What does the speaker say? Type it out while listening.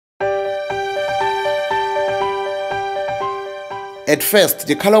At first,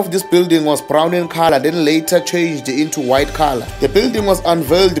 the color of this building was brown in color, then later changed into white color. The building was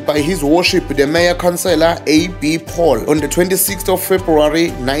unveiled by His Worship the Mayor Councillor A.B. Paul on the 26th of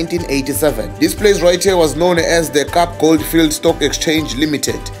February 1987. This place right here was known as the Cape Goldfield Stock Exchange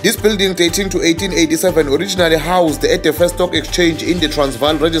Limited. This building, dating to 1887, originally housed at the first stock exchange in the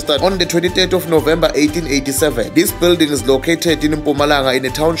Transvaal, registered on the 23rd of November 1887. This building is located in Mpumalanga in a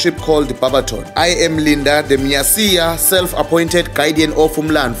township called Barberton. I am Linda, the Miyasiya, self-appointed guardian of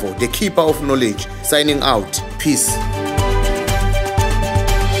Umlandvo, the keeper of knowledge, signing out. Peace.